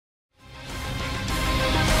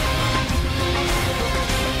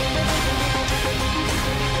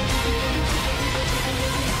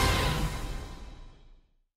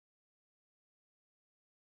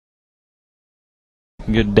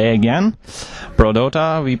Good day again. Pro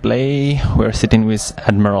Dota, we're sitting with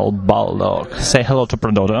AdmiralBulldog. Say hello to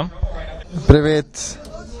Pro Dota. Привет,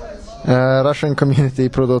 Russian community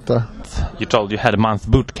Pro Dota. You told you had a month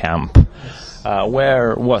boot camp.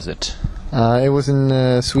 Where was it? It was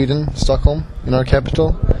in Sweden, Stockholm, in our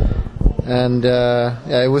capital. And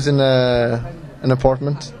it was in an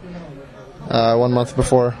apartment 1 month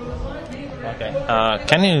before. Okay.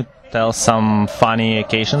 Can you tell some funny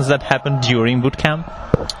occasions that happened during boot camp?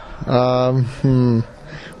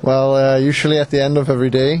 Well, usually at the end of every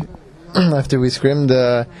day, after we scrimmed,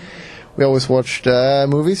 we always watched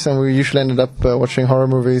movies, and we usually ended up watching horror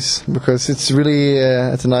movies because it's really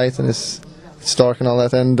at the night and it's dark and all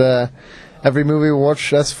that. And every movie we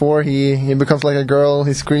watch, S4, he becomes like a girl,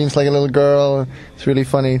 he screams like a little girl. It's really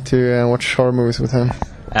funny to watch horror movies with him.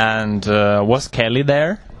 And was Kelly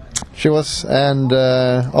there? She was, and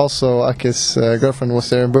also Aki's girlfriend was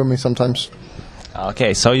there, Boomy sometimes.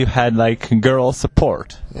 Okay, so you had like girl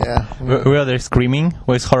support. Yeah. Were they screaming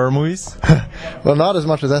with horror movies? Well, not as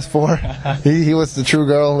much as S4. He was the true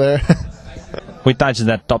girl there. We touched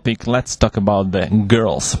that topic. Let's talk about the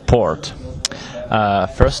girl support.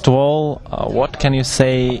 First of all, what can you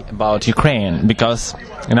say about Ukraine? Because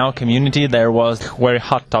in our community there was a very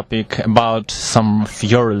hot topic about some of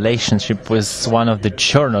your relationship with one of the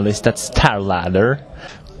journalists at Star Ladder.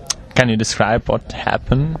 Can you describe what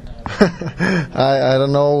happened? I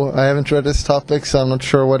don't know. I haven't read this topic, so I'm not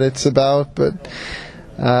sure what it's about. But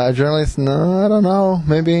a journalist? No, I don't know.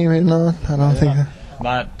 Maybe not. I don't think.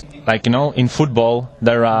 But like in football,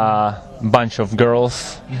 there are a bunch of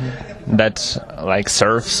girls that like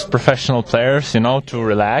serves professional players, to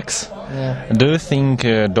relax. Yeah. Do you think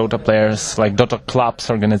Dota players, like Dota clubs,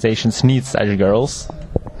 organizations, need such girls?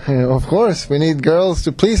 Of course, we need girls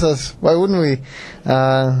to please us. Why wouldn't we?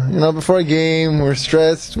 Before a game, we're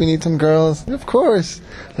stressed. We need some girls. Of course.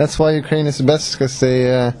 That's why Ukraine is the best, because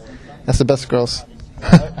that's the best girls.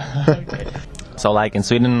 Okay. So, like in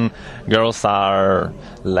Sweden, girls are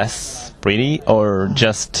less pretty, or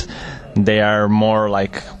just they are more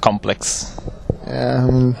like complex?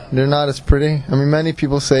 Yeah, they're not as pretty. Many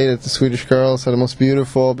people say that the Swedish girls are the most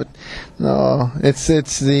beautiful, but no, it's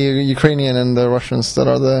the Ukrainian and the Russians that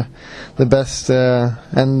are the best.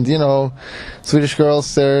 And Swedish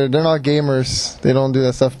girls, they're not gamers. They don't do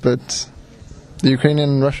that stuff, but the Ukrainian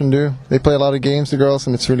and Russian do. They play a lot of games, the girls,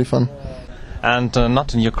 and it's really fun. And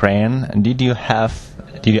not in Ukraine. Did you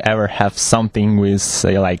ever have something with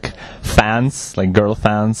say like fans, like girl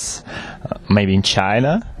fans, maybe in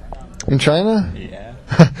China? In China? Yeah.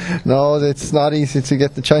 No, it's not easy to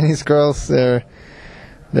get the Chinese girls. They're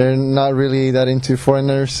not really that into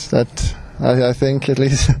foreigners. That I think at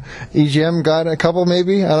least EGM got a couple,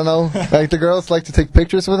 maybe. I don't know. Like the girls like to take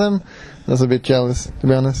pictures with him. I was a bit jealous, to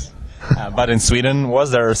be honest. But in Sweden, was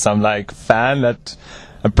there some like fan that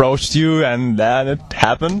approached you and then it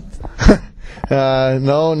happened?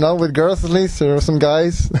 No, not with girls at least. There were some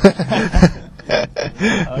guys.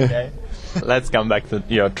 Okay. Let's come back to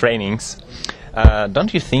your trainings.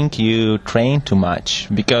 Don't you think you train too much?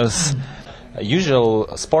 Because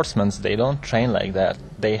usual sportsmen, they don't train like that.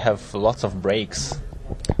 They have lots of breaks.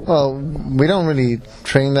 Well, we don't really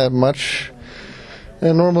train that much.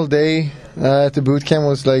 A normal day at the boot camp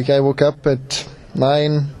was like I woke up at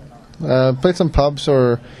 9, played some pubs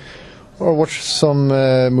or watched some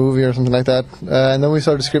movie or something like that, and then we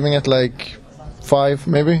started scrimming at like 5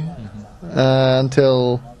 maybe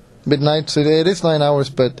until midnight. So it is 9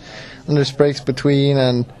 hours, but there's breaks between,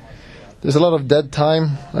 and there's a lot of dead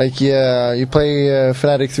time. Like you play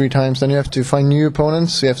Fnatic 3 times, then you have to find new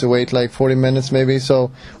opponents. So you have to wait like 40 minutes maybe.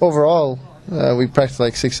 So overall, we practice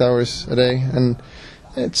like 6 hours a day, and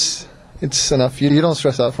it's enough. You don't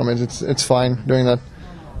stress out from it. It's fine doing that.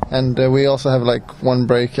 And we also have like 1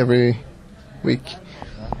 break every week.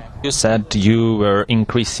 You said you were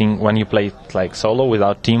increasing, when you played like solo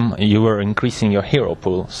without team, you were increasing your hero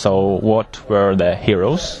pool. So what were the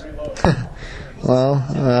heroes? Well,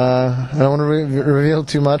 I don't want to reveal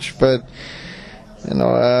too much, but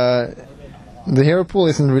the hero pool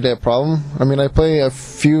isn't really a problem. I play a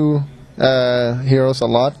few heroes a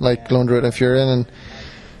lot, like Lone Druid and Furion, and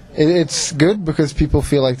it's good because people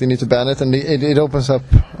feel like they need to ban it, and it opens up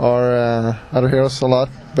our other heroes a lot.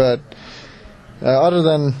 But other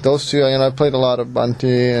than those two, I played a lot of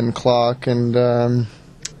Bunty and Clock and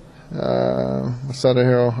what's the other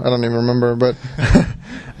hero? I don't even remember, but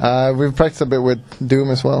we've practiced a bit with Doom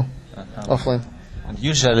as well, offline.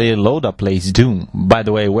 Usually Loda plays Doom. By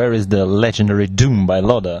the way, where is the legendary Doom by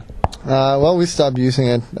Loda? Well, we stopped using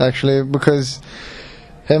it, actually, because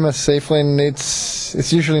him as safe lane,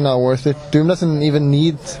 it's usually not worth it. Doom doesn't even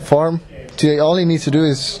need farm, all he needs to do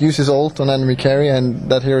is use his ult on enemy carry, and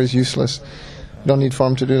that hero is useless. You don't need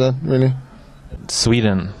farm to do that, really.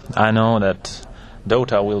 Sweden, I know that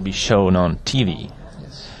Dota will be shown on TV.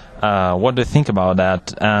 What do you think about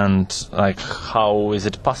that, and like how is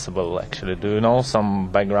it possible actually? Do you know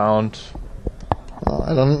some background?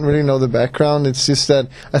 I don't really know the background. It's just that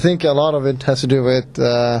I think a lot of it has to do with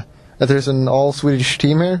that there's an all-Swedish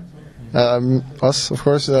team here. Us, of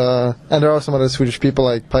course, and there are some other Swedish people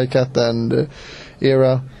like Paikat and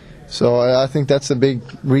Era. So I think that's a big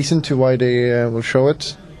reason to why they will show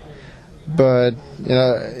it. But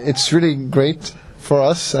it's really great for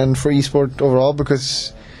us and for esport overall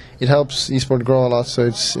because it helps esport grow a lot. So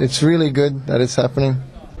it's really good that it's happening.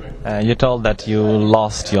 You told that you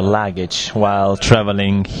lost your luggage while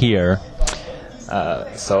traveling here.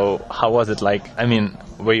 So how was it like? I mean,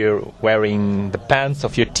 were you wearing the pants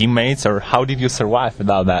of your teammates, or how did you survive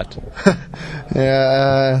without that?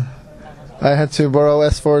 Yeah, I had to borrow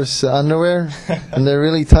S4's underwear, and they're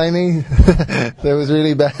really tiny. That was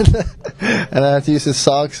really bad. And I had to use his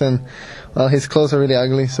socks, and well, his clothes are really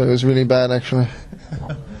ugly, so it was really bad actually.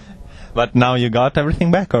 But now you got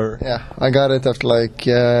everything back, or? Yeah, I got it after like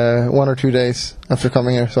 1 or 2 days after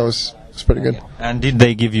coming here, so it was pretty good. And did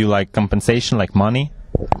they give you like compensation, like money?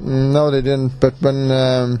 No, they didn't. But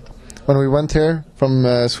when we went here from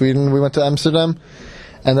Sweden, we went to Amsterdam,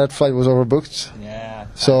 and that flight was overbooked. Yeah.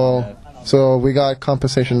 So we got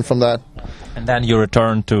compensation from that. And then you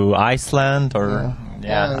returned to Iceland, or?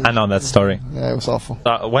 Yeah, I know that story. Yeah, it was awful.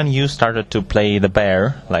 When you started to play the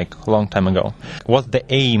bear, like a long time ago, was the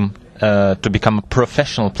aim to become a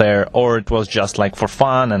professional player, or it was just like for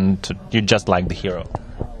fun and you just like the hero?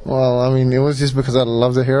 Well, I mean, it was just because I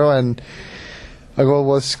love the hero, and my goal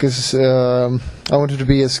was because I wanted to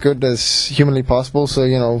be as good as humanly possible. So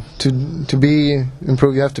to be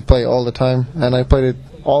improved, you have to play all the time, and I played it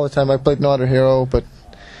all the time. I played no other hero but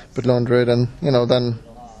Lone Druid, and then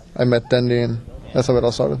I met Dendi, and that's how it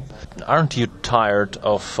all started. Aren't you tired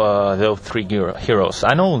of those three heroes?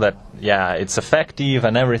 I know that, yeah, it's effective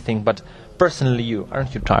and everything, but personally,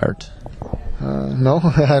 aren't you tired? No,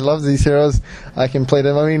 I love these heroes. I can play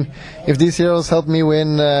them. I mean, if these heroes help me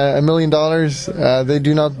win $1 million, they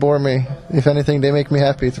do not bore me. If anything, they make me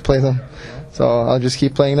happy to play them. So I'll just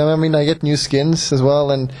keep playing them. I mean, I get new skins as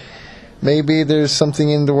well, and maybe there's something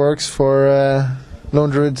in the works for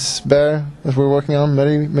Lone Druid's bear that we're working on,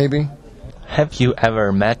 maybe. Have you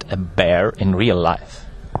ever met a bear in real life?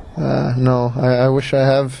 No, I wish I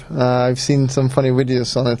have. I've seen some funny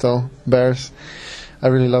videos on it though, bears. I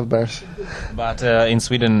really love bears. But in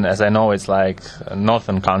Sweden, as I know, it's like a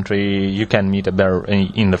northern country, you can meet a bear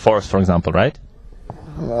in the forest, for example, right?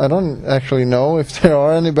 I don't actually know if there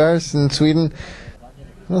are any bears in Sweden.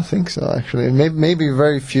 I don't think so, actually. Maybe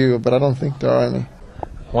very few, but I don't think there are any.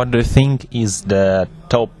 What do you think is the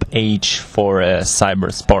top age for a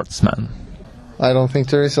cyber sportsman? I don't think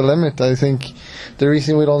there is a limit. I think the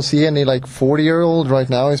reason we don't see any like 40-year-old right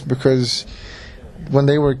now is because when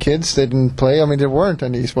they were kids, they didn't play. I mean, there weren't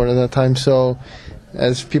any esport at that time. So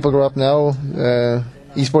as people grow up now,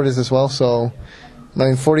 esport is as well. So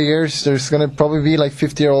in 40 years, there's going to probably be like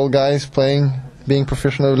 50-year-old guys playing, being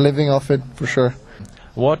professional, living off it for sure.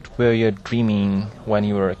 What were you dreaming when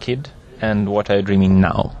you were a kid, and what are you dreaming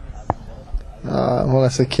now? Well,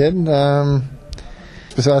 as a kid,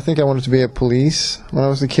 so I think I wanted to be a police when I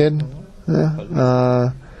was a kid.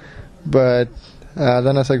 Yeah. But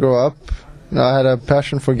then as I grew up, I had a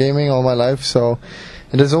passion for gaming all my life, so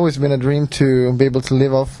it has always been a dream to be able to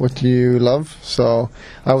live off what you love. So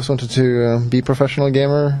I always wanted to be a professional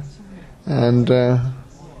gamer, and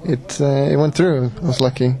it went through. I was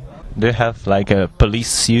lucky. Do you have like a police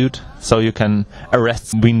suit so you can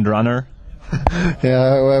arrest Windrunner? Yeah,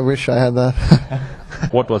 I wish I had that.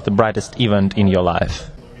 What was the brightest event in your life?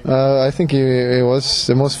 I think it was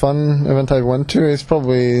the most fun event I went to. It's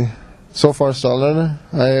probably so far Stalin.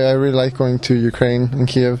 I really like going to Ukraine and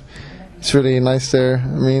Kiev. It's really nice there.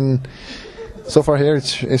 I mean, so far here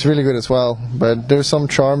it's really good as well. But there's some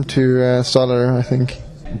charm to Stalin, I think.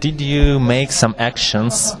 Did you make some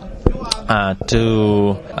actions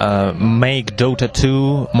to make Dota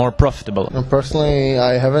 2 more profitable? Personally,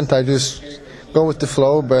 I haven't. I just go with the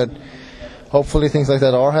flow, but hopefully things like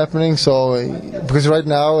that are happening. So, because right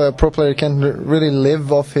now a pro player can't really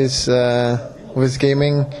live off his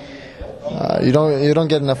gaming. You don't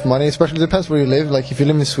get enough money, especially depends where you live. Like if you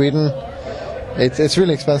live in Sweden, it's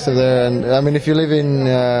really expensive there. And I mean, if you live in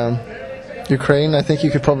Ukraine, I think you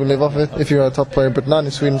could probably live off it if you're a top player, but not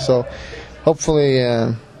in Sweden. So hopefully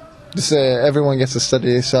everyone gets a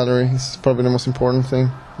steady salary. It's probably the most important thing,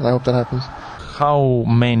 and I hope that happens. how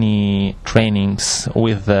many trainings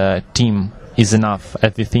with the team is enough,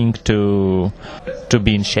 as you think, to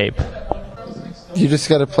be in shape? You just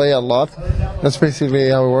got to play a lot. That's basically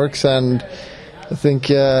how it works, and I think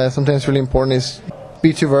sometimes really important is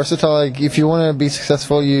be too versatile. Like if you want to be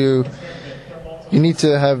successful, you need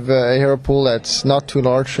to have a hero pool that's not too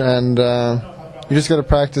large, and you just got to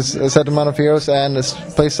practice a set amount of heroes and a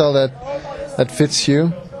playstyle that fits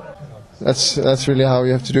you. That's really how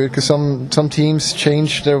you have to do it, because some teams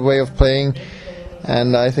change their way of playing,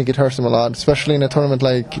 and I think it hurts them a lot, especially in a tournament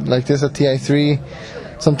like this at TI3.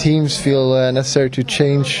 Some teams feel necessary to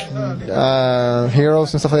change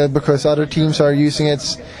heroes and stuff like that because other teams are using it,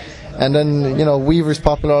 and then Weaver's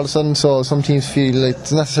popular all of a sudden, so some teams feel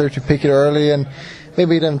it's necessary to pick it early, and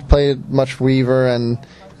maybe they haven't played much Weaver, and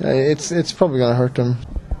it's probably going to hurt them.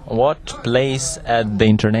 What place at the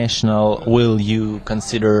international will you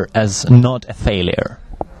consider as not a failure?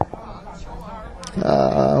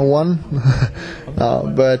 One.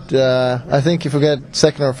 No, but I think if we get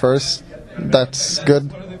second or first, that's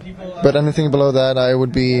good. But anything below that, I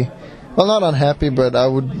would be, well, not unhappy, but I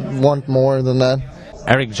would want more than that.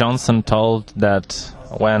 Eric Johnson told that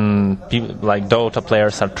when people like Dota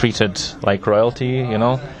players are treated like royalty,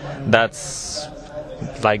 that's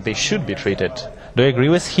like they should be treated. Do you agree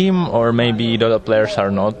with him, or maybe Dota players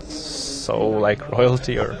are not so like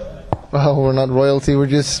royalty? Or well, we're not royalty, we're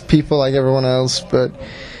just people like everyone else, but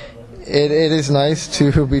it is nice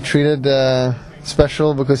to be treated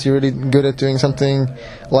special because you're really good at doing something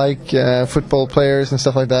like football players and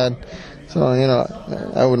stuff like that. So,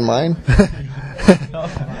 I wouldn't mind.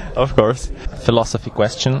 Of course. Philosophy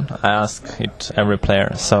question, I ask it every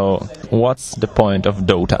player. So, what's the point of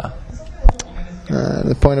Dota?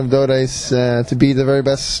 The point of Dota is to be the very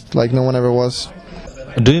best, like no one ever was.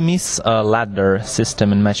 Do you miss a ladder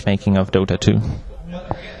system in matchmaking of Dota 2?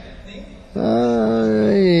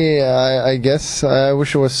 Yeah, I guess. I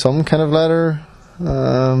wish there was some kind of ladder.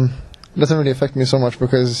 It doesn't really affect me so much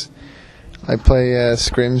because I play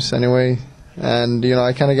scrims anyway, and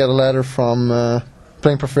I kind of get a ladder from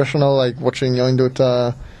playing professional, like watching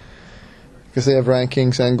Dota, because they have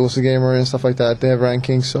rankings, and Goose Gamer and stuff like that. They have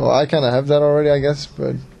rankings, so I kind of have that already, I guess.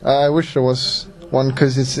 But I wish there was one,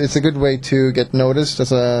 because it's a good way to get noticed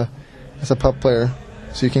as a pub player,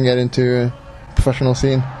 so you can get into a professional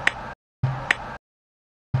scene.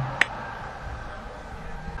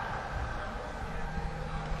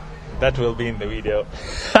 That will be in the video.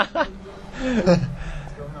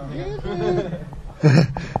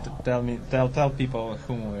 Tell people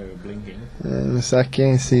whom we're blinking.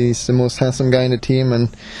 Misaki, he's the most handsome guy in the team, and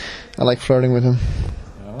I like flirting with him.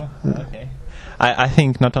 Oh, okay. I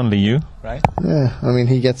think not only you, right? Yeah, I mean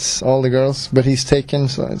he gets all the girls, but he's taken,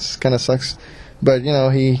 so it kind of sucks. But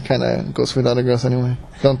he kind of goes with other girls anyway.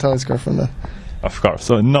 Don't tell his girlfriend that. Of course,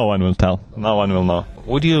 so no one will tell. No one will know.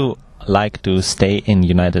 Would you like to stay in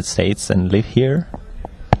United States and live here?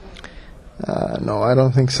 No, I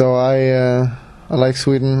don't think so. I like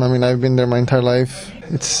Sweden. I mean, I've been there my entire life.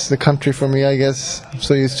 It's the country for me, I guess. I'm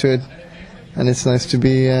so used to it, and it's nice to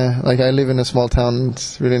be I live in a small town.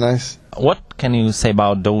 It's really nice. What can you say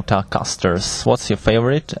about Dota casters? What's your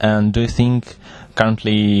favorite, and do you think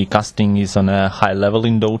currently casting is on a high level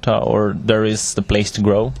in Dota, or there is the place to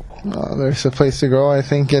grow? There's a place to grow. I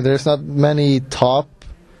think there's not many top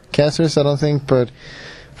casters, I don't think, but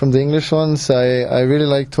from the English ones, I really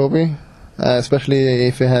like Toby, especially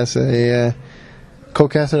if he has a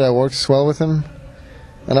co-caster that works well with him.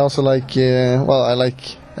 And I also like, I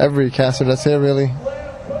like every caster that's here, really.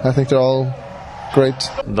 I think they're all great.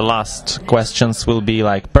 The last questions will be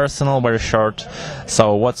like personal, very short.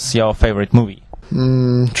 So what's your favorite movie?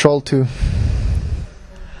 Troll 2.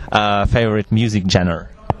 Favorite music genre?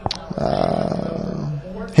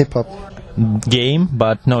 Hip-hop. Game,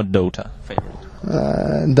 but not Dota.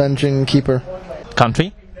 Favorite? Dungeon Keeper.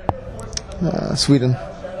 Country? Sweden.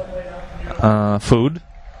 Food?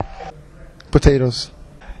 Potatoes.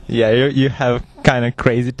 Yeah, you have kind of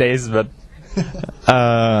crazy taste, but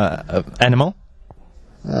animal?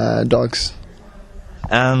 Dogs.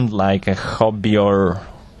 And like a hobby or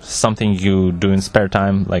something you do in spare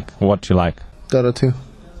time, like what you like? Dota 2.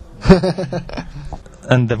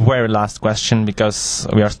 And the very last question, because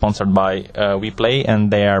we are sponsored by WePlay and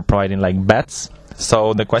they are providing like bets.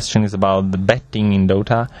 So the question is about the betting in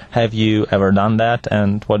Dota. Have you ever done that,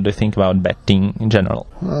 and what do you think about betting in general?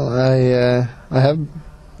 Well, I have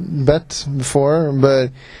bet before,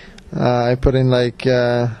 but I put in like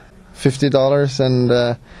 $50 and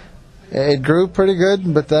it grew pretty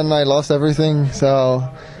good, but then I lost everything. So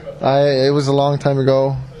it was a long time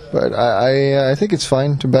ago. But I think it's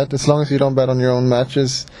fine to bet as long as you don't bet on your own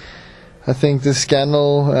matches. I think the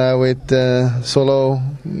scandal with Solo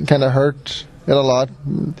kind of hurt it a lot.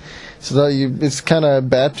 So that it's kind of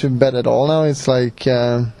bad to bet at all now. It's like,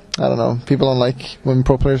 I don't know, people don't like when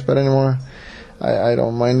pro players bet anymore. I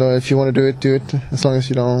don't mind though. If you want to do it, as long as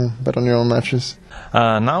you don't bet on your own matches.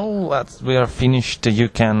 Now that we are finished, you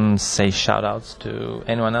can say shoutouts to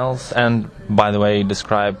anyone else. And by the way,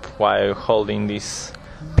 describe why you're holding this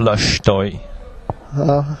plush toy.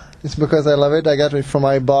 It's because I love it. I got it from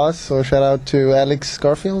my boss. So shout out to Alex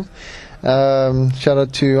Garfield. Shout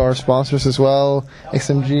out to our sponsors as well,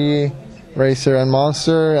 XMG, Racer and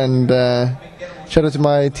Monster. And shout out to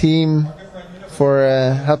my team for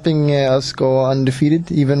helping us go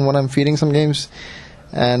undefeated, even when I'm feeding some games.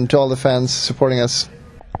 And to all the fans supporting us.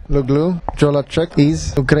 Luglu, Jolachek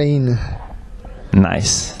is Ukraine.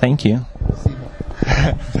 Nice, thank you.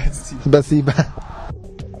 Spasiba.